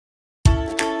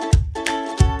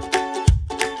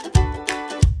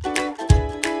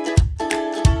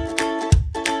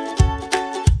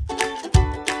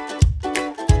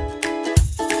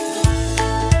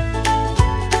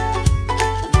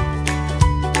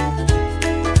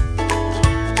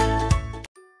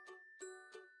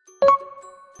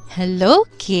Hello,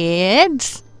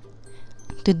 kids!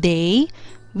 Today,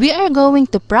 we are going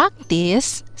to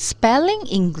practice spelling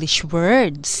English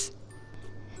words.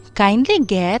 Kindly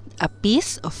get a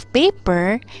piece of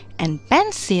paper and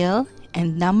pencil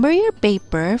and number your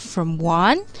paper from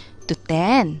 1 to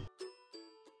 10.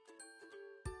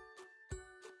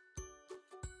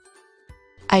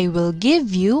 I will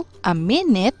give you a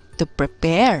minute to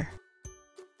prepare.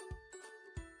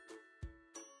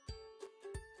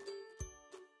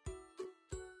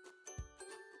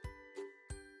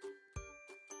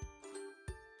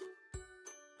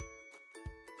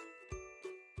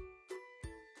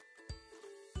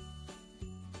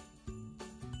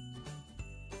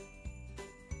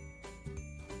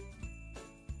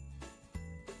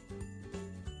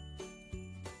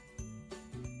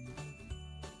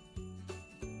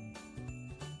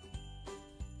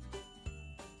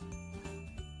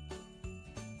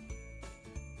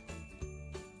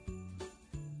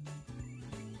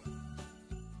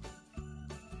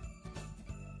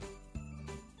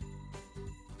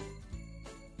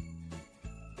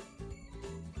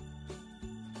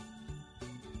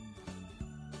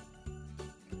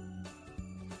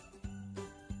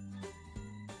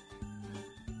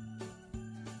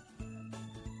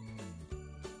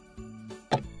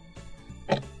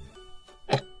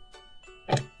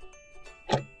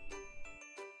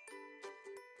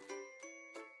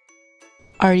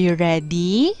 Are you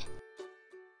ready?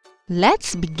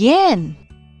 Let's begin!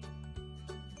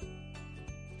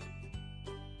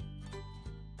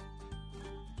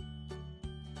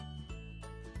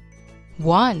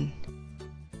 One.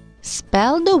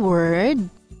 Spell the word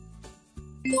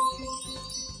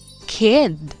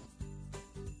kid.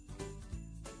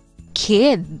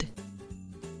 Kid.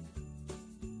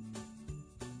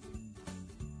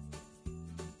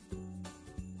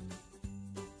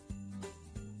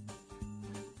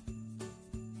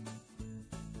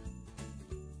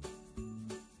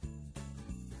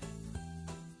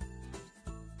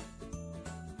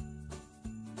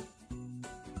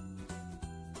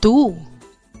 Two.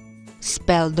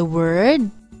 Spell the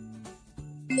word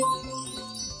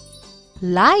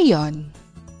lion.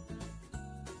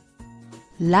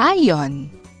 Lion.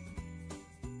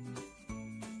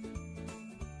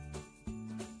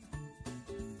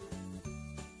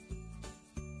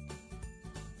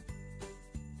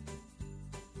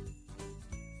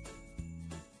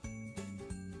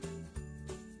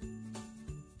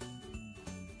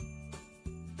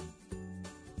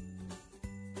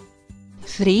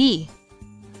 Three.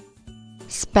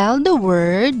 Spell the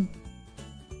word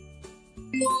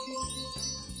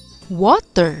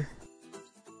water.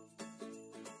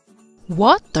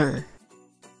 Water.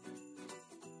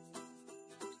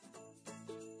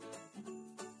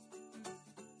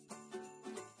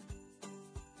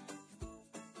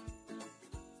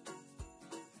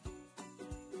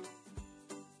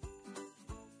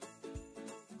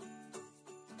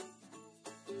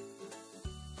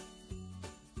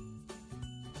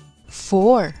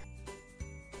 Four.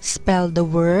 Spell the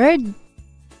word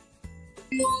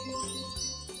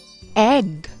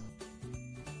egg.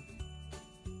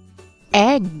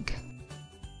 Egg.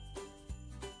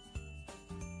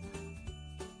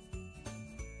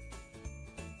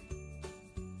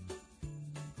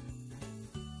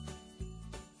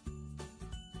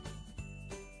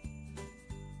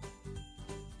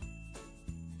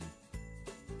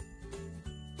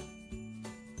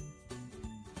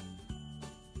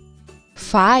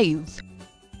 Five.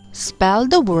 Spell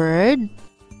the word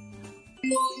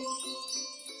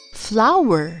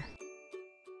flower.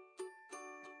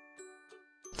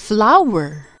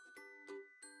 Flower.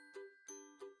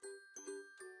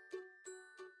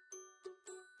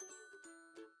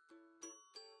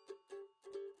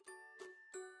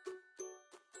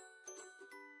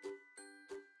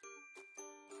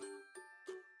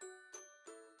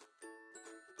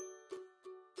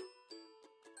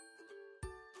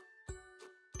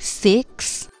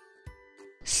 Six.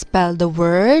 Spell the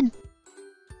word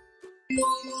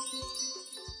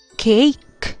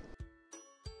cake.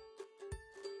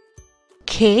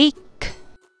 Cake.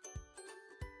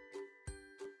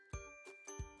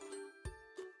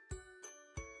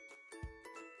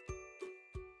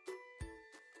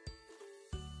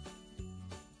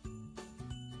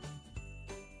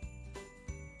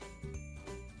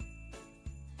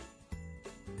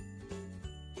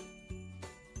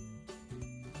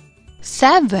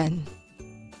 Seven.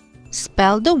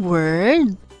 Spell the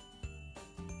word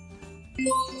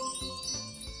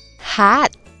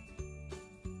hat.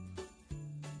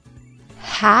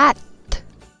 Hat.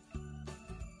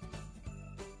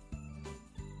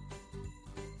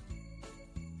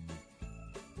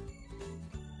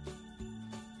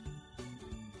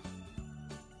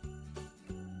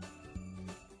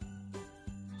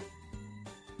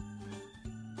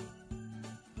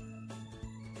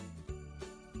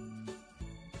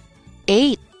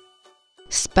 8.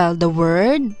 Spell the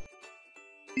word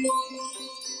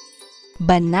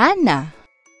banana.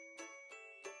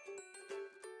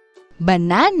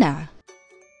 Banana.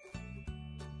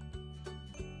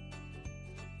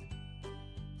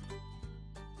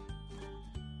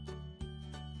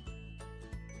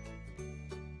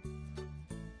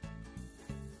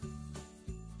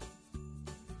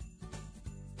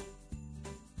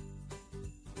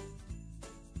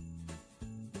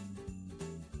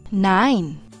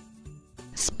 9.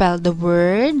 Spell the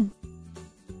word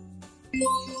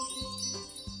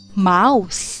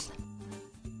mouse.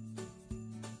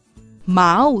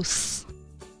 Mouse.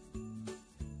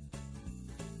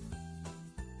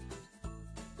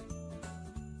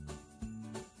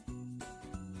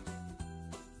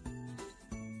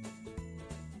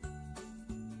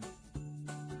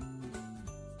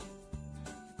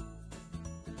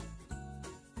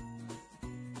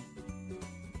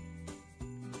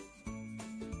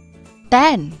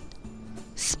 10.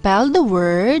 Spell the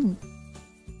word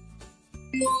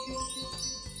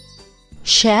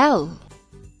shell.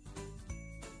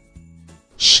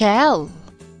 Shell.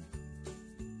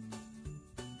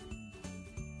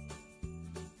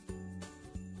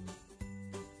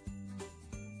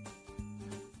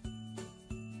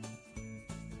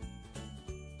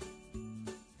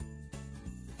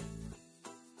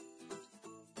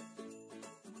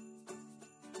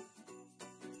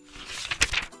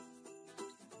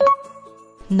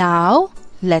 'Now,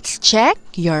 let's check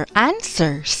your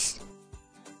answers.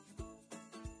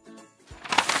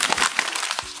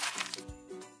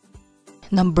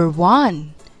 Number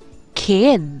 1.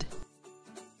 Kid.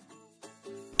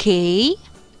 K-I-D.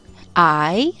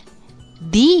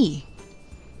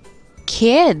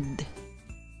 Kid.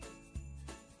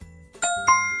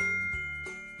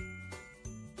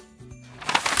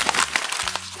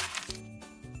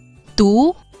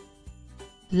 2.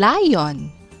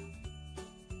 Lion.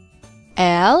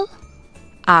 L-I-O-N.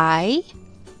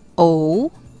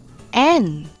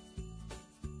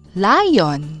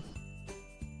 Lion.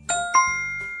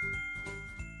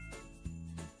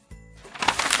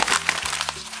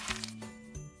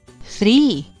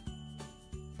 3.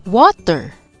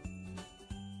 Water.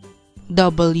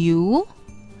 W-A-T-E-R.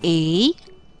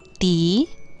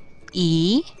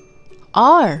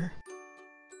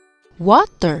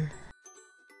 Water.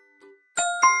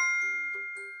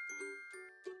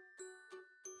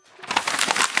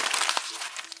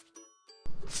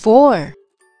 4.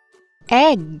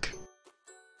 Egg.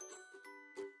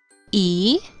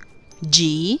 E-G-G.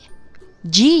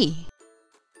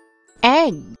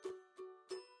 Egg.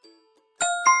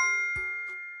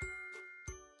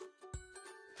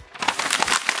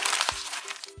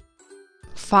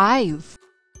 5.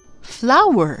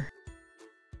 Flower.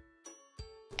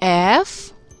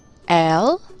 F-L-O-W-E-R.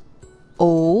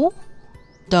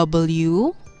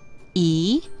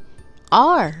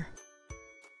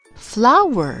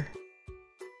 Flower.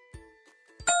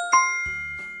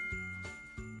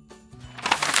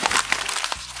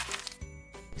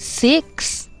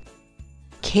 6.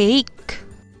 Cake.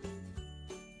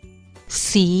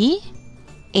 C-A-K-E.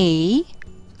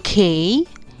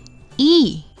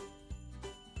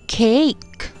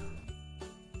 Cake.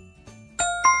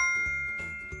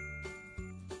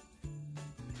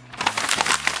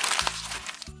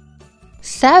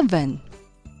 7.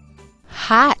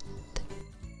 Hat.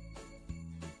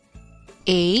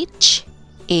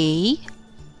 H-A-T.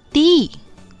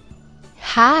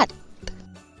 Hat.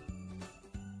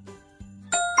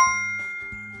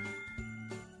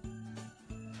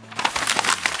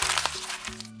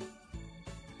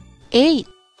 8.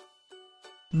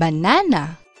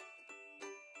 Banana.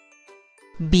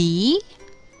 B-A-N-A-N-A.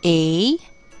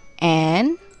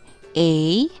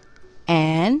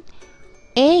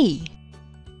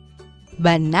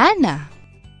 Banana.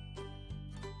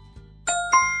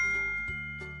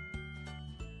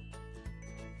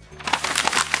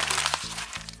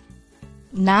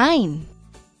 9.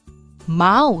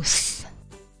 Mouse.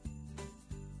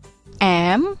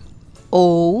 M-O-U-S-E.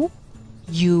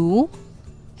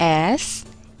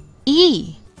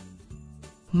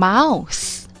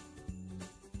 Mouse.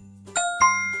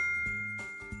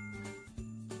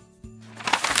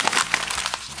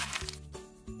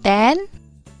 10.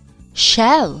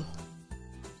 Shell.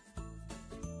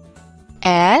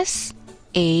 S-H-E-L-L.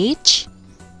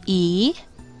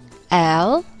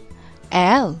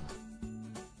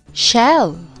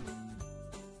 Shell.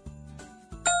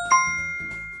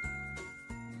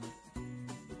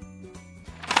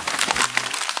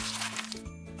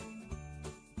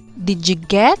 'Did you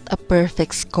get a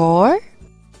perfect score?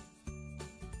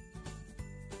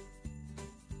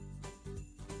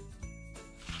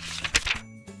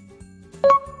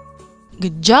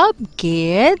 Good job,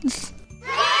 kids!